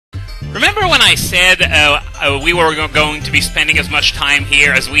Remember when I said we were going to be spending as much time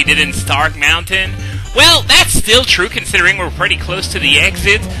here as we did in Stark Mountain? Well, that's still true considering we're pretty close to the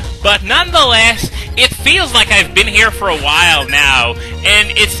exit, but nonetheless, it feels like I've been here for a while now,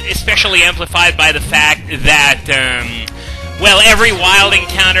 and it's especially amplified by the fact that, well, every wild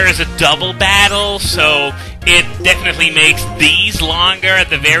encounter is a double battle, so it definitely makes these longer at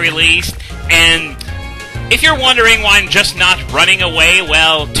the very least, and if you're wondering why I'm just not running away,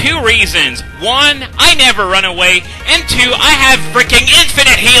 well, two reasons. One, I never run away, and two, I have freaking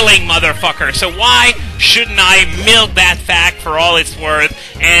infinite healing, motherfucker. So why shouldn't I milk that fact for all it's worth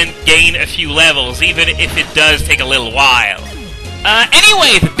and gain a few levels, even if it does take a little while?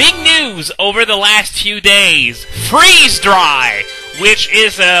 Anyway, the big news over the last few days. Freeze Dry, which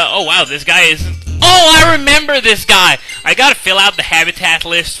is, oh wow, this guy is... Oh, I remember this guy! I gotta fill out the habitat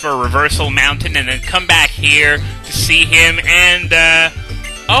list for Reversal Mountain and then come back here to see him, and,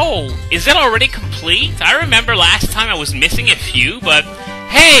 oh, is it already complete? I remember last time I was missing a few, but,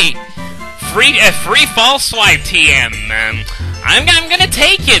 hey! Free fall swipe TM. I'm gonna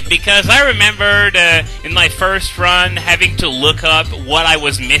take it, because I remembered, in my first run, having to look up what I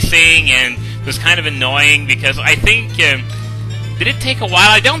was missing, and it was kind of annoying, because I think, did it take a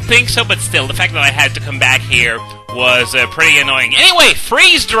while? I don't think so, but still, the fact that I had to come back here was pretty annoying. Anyway,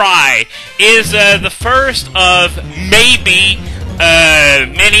 Freeze Dry is the first of maybe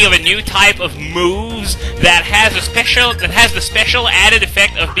many of a new type of moves that has the special added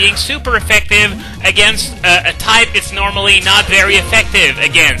effect of being super effective against a type it's normally not very effective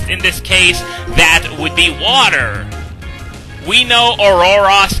against. In this case, that would be water. We know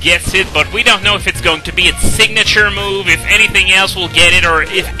Auroras gets it, but we don't know if it's going to be its signature move, if anything else will get it, or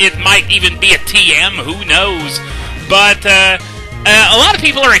if it might even be a TM, who knows. But, a lot of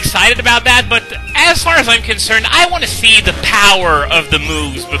people are excited about that, but as far as I'm concerned, I want to see the power of the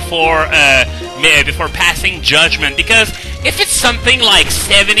moves before passing judgment, because if it's something like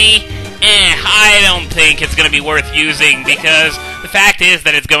 70, I don't think it's going to be worth using, because the fact is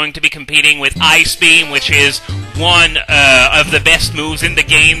that it's going to be competing with Ice Beam, which is one of the best moves in the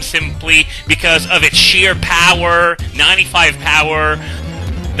game simply because of its sheer power, 95 power.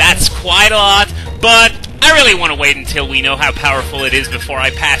 That's quite a lot, but I really want to wait until we know how powerful it is before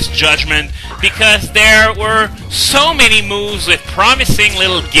I pass judgment, because there were so many moves with promising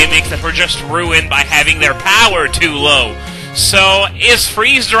little gimmicks that were just ruined by having their power too low. So, is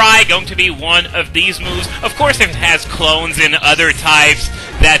Freeze Dry going to be one of these moves? Of course, if it has clones in other types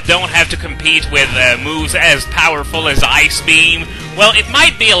that don't have to compete with moves as powerful as Ice Beam, well, it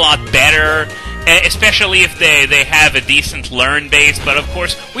might be a lot better, especially if they have a decent learn base, but of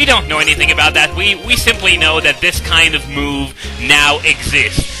course, we don't know anything about that. We simply know that this kind of move now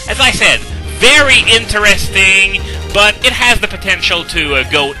exists. As I said, very interesting, but it has the potential to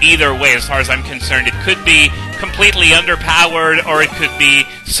go either way as far as I'm concerned. It could be completely underpowered, or it could be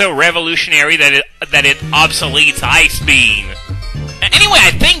so revolutionary that it obsoletes Ice Beam. Anyway, I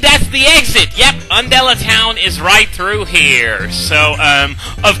think that's the exit. Yep, Undella Town is right through here. So,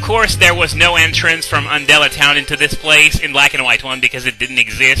 of course, there was no entrance from Undella Town into this place in Black and White 1 because it didn't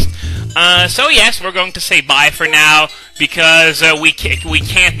exist. So yes, we're going to say bye for now because we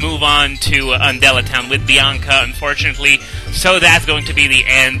can't move on to Undella Town with Bianca, unfortunately. So that's going to be the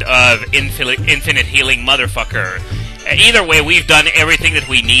end of Infinite Healing Motherfucker. Either way, we've done everything that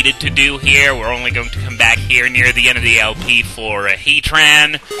we needed to do here. We're only going to come back here near the end of the LP for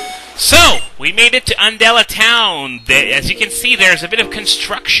Heatran. So, we made it to Undella Town. As you can see, there's a bit of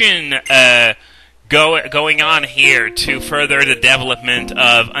construction going on here to further the development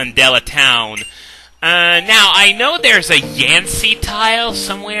of Undella Town. Now, I know there's a Yancy tile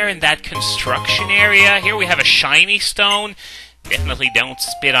somewhere in that construction area. Here we have a shiny stone. Definitely don't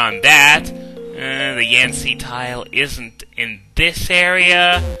spit on that. The Yancy tile isn't in this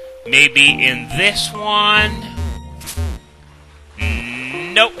area. Maybe in this one.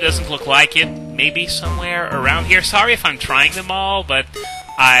 Nope, doesn't look like it. Maybe somewhere around here. Sorry if I'm trying them all, but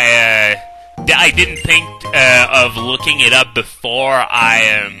I didn't think of looking it up before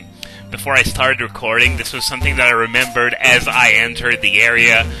I started recording. This was something that I remembered as I entered the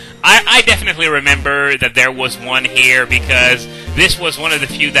area. I definitely remember that there was one here because this was one of the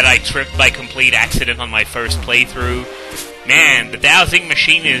few that I tripped by complete accident on my first playthrough. Man, the dowsing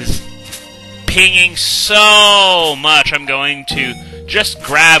machine is pinging so much. I'm going to just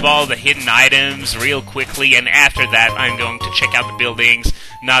grab all the hidden items real quickly, and after that I'm going to check out the buildings.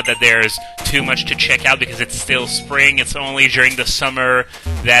 Not that there's too much to check out because it's still spring. It's only during the summer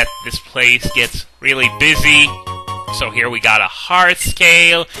that this place gets really busy. So here we got a heart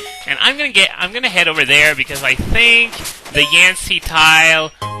scale, and I'm gonna head over there because I think the Yancy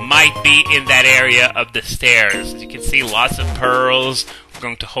tile might be in that area of the stairs. As you can see, lots of pearls. We're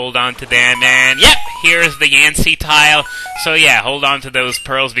going to hold on to them, and yep, here's the Yancy tile. So yeah, hold on to those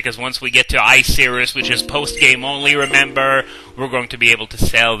pearls because once we get to Icirus, which is post-game only, remember, we're going to be able to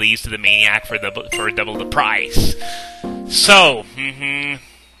sell these to the Maniac for double the price. So,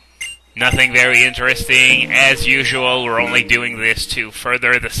 nothing very interesting. As usual, we're only doing this to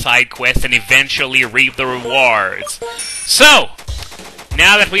further the side quest and eventually reap the rewards. So,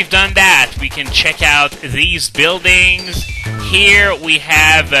 now that we've done that, we can check out these buildings. Here we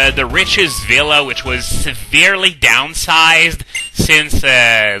have the Rich's Villa, which was severely downsized since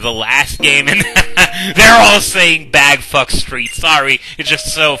the last game, and they're all saying Bagfuck Street. Sorry, it's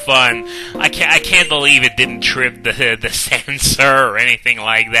just so fun. I can't believe it didn't trip the censor or anything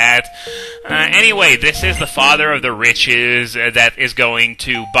like that. Anyway, this is the father of the Riches that is going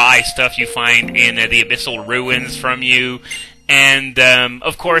to buy stuff you find in the Abyssal Ruins from you. And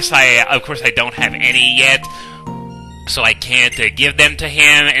of course I don't have any yet, so I can't give them to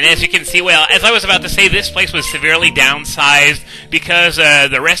him. And as you can see, well, as I was about to say, this place was severely downsized because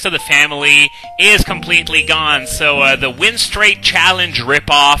the rest of the family is completely gone. So the Win Straight Challenge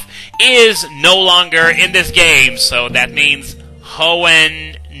ripoff is no longer in this game. So that means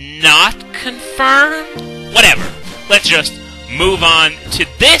Hoenn not confirmed? Whatever. Let's just move on to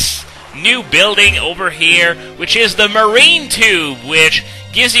this new building over here, which is the Marine Tube, which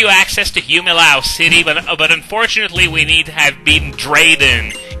gives you access to Humilau City, but unfortunately we need to have beaten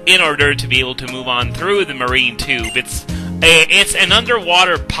Drayden in order to be able to move on through the Marine Tube. It's an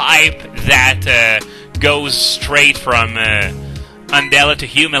underwater pipe that goes straight from Undella to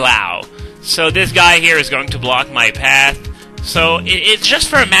Humilau. So this guy here is going to block my path. So it's just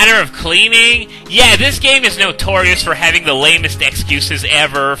for a matter of cleaning. Yeah, this game is notorious for having the lamest excuses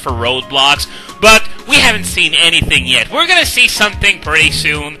ever for roadblocks, but we haven't seen anything yet. We're going to see something pretty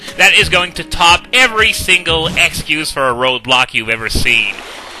soon that is going to top every single excuse for a roadblock you've ever seen.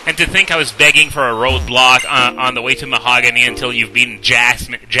 And to think I was begging for a roadblock on the way to Mahogany until you've beaten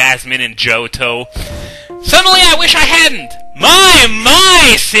Jasmine and Johto. Suddenly I wish I hadn't!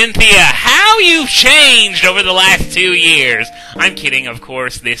 My, Cynthia! How you've changed over the last 2 years! I'm kidding, of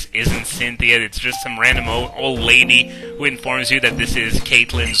course, this isn't Cynthia, it's just some random old lady who informs you that this is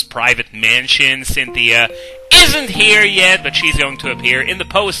Caitlin's private mansion. Cynthia isn't here yet, but she's going to appear in the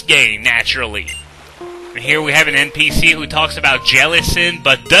post-game, naturally. And here we have an NPC who talks about Jellicent,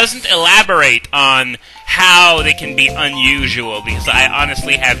 but doesn't elaborate on how they can be unusual, because I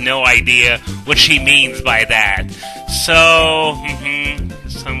honestly have no idea what she means by that. So,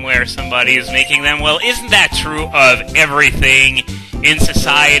 somewhere somebody is making them. Well, isn't that true of everything in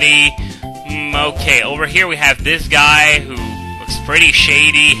society? Okay, over here we have this guy who looks pretty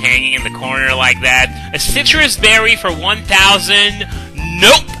shady, hanging in the corner like that. A citrus berry for 1,000.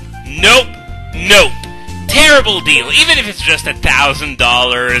 Nope. Terrible deal. Even if it's just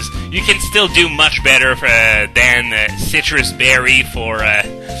 $1,000, you can still do much better than citrus berry for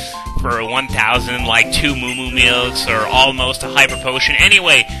 1,000, like 2 Moo Milks or almost a Hyper Potion.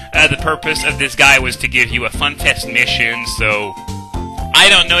 Anyway, the purpose of this guy was to give you a Fun Fest mission, so I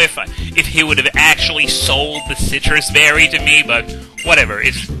don't know if he would have actually sold the citrus berry to me, but whatever.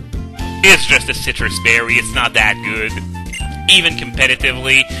 It's just a citrus berry. It's not that good, even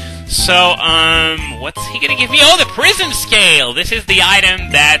competitively. So, what's he gonna give me? Oh, the Prism Scale! This is the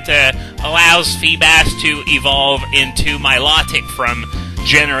item that allows Feebas to evolve into Milotic from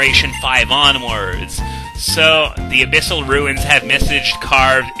Generation 5 onwards. So, the Abyssal Ruins have message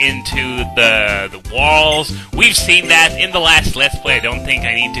carved into the walls. We've seen that in the last Let's Play. I don't think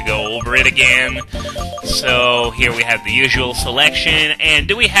I need to go over it again. So, here we have the usual selection. And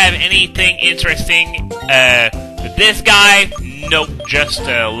do we have anything interesting with this guy? Nope, just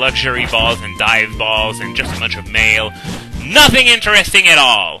luxury balls and dive balls and just a bunch of mail. Nothing interesting at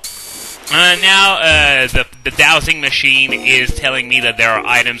all. Now, the dowsing machine is telling me that there are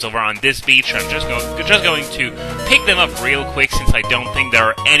items over on this beach. I'm just going to pick them up real quick since I don't think there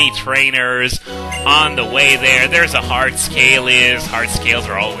are any trainers on the way there. There's a heart scale Heart scales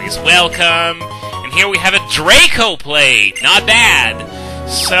are always welcome. And here we have a Draco plate. Not bad.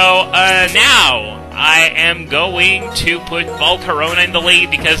 So, now I am going to put Volcarona in the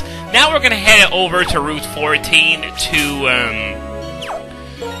lead because now we're going to head over to Route 14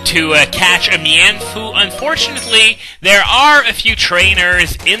 to catch a Mienfoo. Unfortunately, there are a few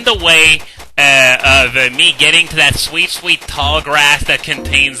trainers in the way of me getting to that sweet tall grass that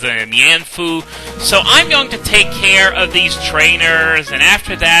contains the Mienfoo. So I'm going to take care of these trainers, and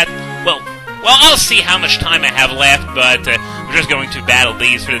after that, well, well, I'll see how much time I have left, but I'm just going to battle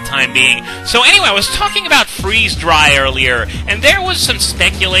these for the time being. So anyway, I was talking about freeze-dry earlier, and there was some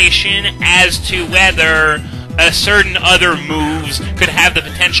speculation as to whether certain other moves could have the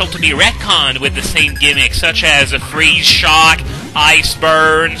potential to be retconned with the same gimmick, such as a Freeze Shock, Ice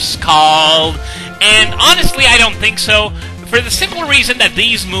Burn, Scald, and honestly, I don't think so, for the simple reason that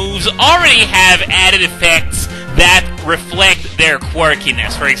these moves already have added effects that reflect their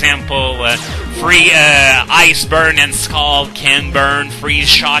quirkiness. For example, Ice Burn and Scald can burn, Freeze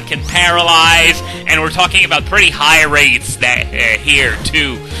Shock can paralyze, and we're talking about pretty high rates here,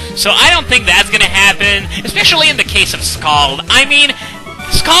 too. So I don't think that's going to happen, especially in the case of Scald. I mean,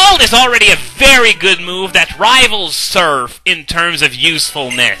 Scald is already a very good move that rivals Surf in terms of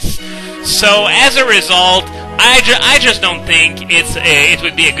usefulness. So as a result, I just don't think it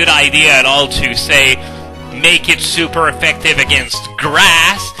would be a good idea at all to, say, make it super effective against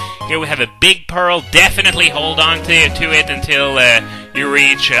grass. Here we have a Big Pearl. Definitely hold on to it until you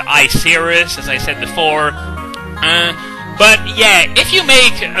reach Icerus, as I said before. But yeah, if you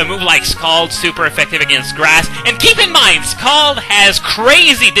make a move like Scald super effective against grass, and keep in mind, Scald has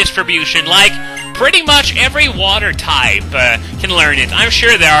crazy distribution, like pretty much every water type can learn it. I'm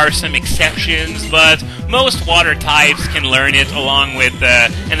sure there are some exceptions, but most water types can learn it, along with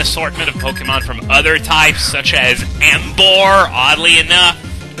an assortment of Pokemon from other types, such as Emboar, oddly enough.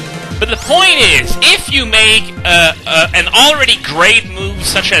 But the point is, if you make an already great move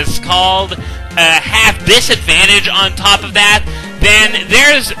such as Scald have disadvantage on top of that, then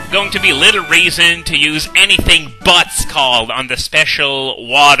there's going to be little reason to use anything but Scald on the special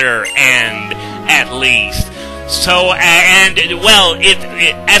water end, at least. So,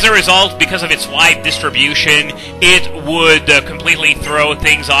 as a result, because of its wide distribution, it would completely throw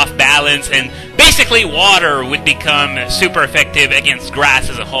things off balance, and basically water would become super effective against grass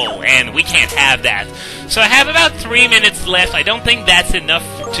as a whole, and we can't have that. So I have about 3 minutes left. I don't think that's enough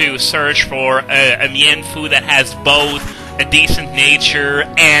to search for a Mienfoo that has both a decent nature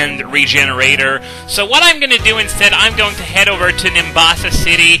and regenerator. So what I'm going to do instead, I'm going to head over to Nimbasa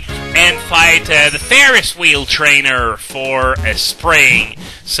City and fight the Ferris wheel trainer for a spring.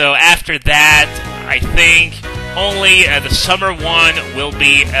 So after that, I think only the summer one will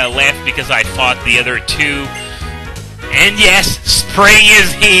be left, because I fought the other two. And yes, spring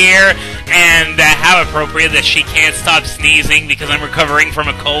is here, and how appropriate that she can't stop sneezing because I'm recovering from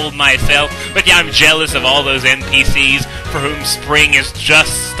a cold myself. But yeah, I'm jealous of all those NPCs for whom spring is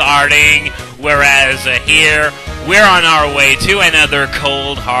just starting, whereas here, we're on our way to another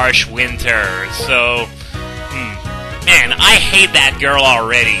cold, harsh winter. So, man, I hate that girl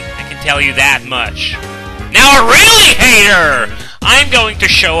already. I can tell you that much. Now I really hate her! I'm going to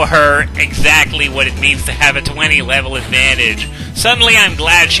show her exactly what it means to have a 20 level advantage. Suddenly I'm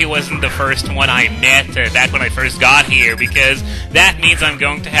glad she wasn't the first one I met back when I first got here, because that means I'm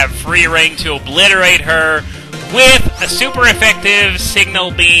going to have free reign to obliterate her with a super effective signal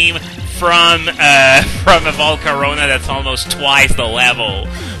beam from a Volcarona that's almost twice the level.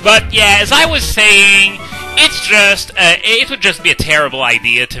 But yeah, as I was saying, it would just be a terrible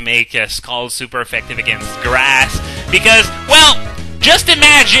idea to make Scald super effective against grass, because, well, just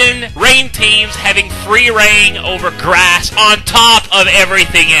imagine rain teams having free reign over grass on top of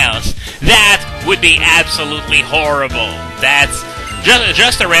everything else. That would be absolutely horrible. That's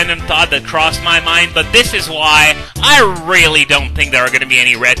just a random thought that crossed my mind, but this is why I really don't think there are going to be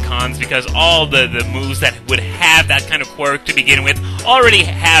any retcons, because all the moves that would have that kind of quirk to begin with already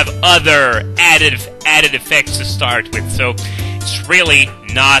have other added effects to start with, so it's really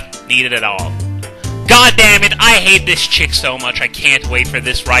not needed at all. God damn it, I hate this chick so much. I can't wait for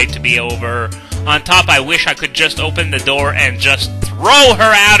this ride to be over. On top, I wish I could just open the door and just throw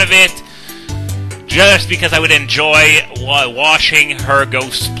her out of it, just because I would enjoy watching her go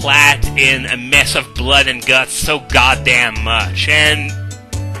splat in a mess of blood and guts so goddamn much. And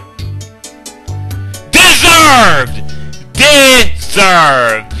deserved!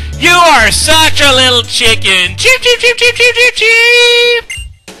 Deserved! You are such a little chicken! Cheep, cheep, cheep, cheep, cheep, cheep, cheep!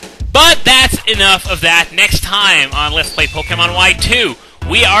 But that's enough of that. Next time on Let's Play Pokemon Y2,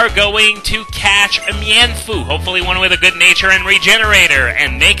 we are going to catch a Mienfoo, hopefully one with a good nature and regenerator,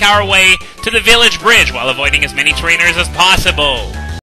 and make our way to the village bridge while avoiding as many trainers as possible.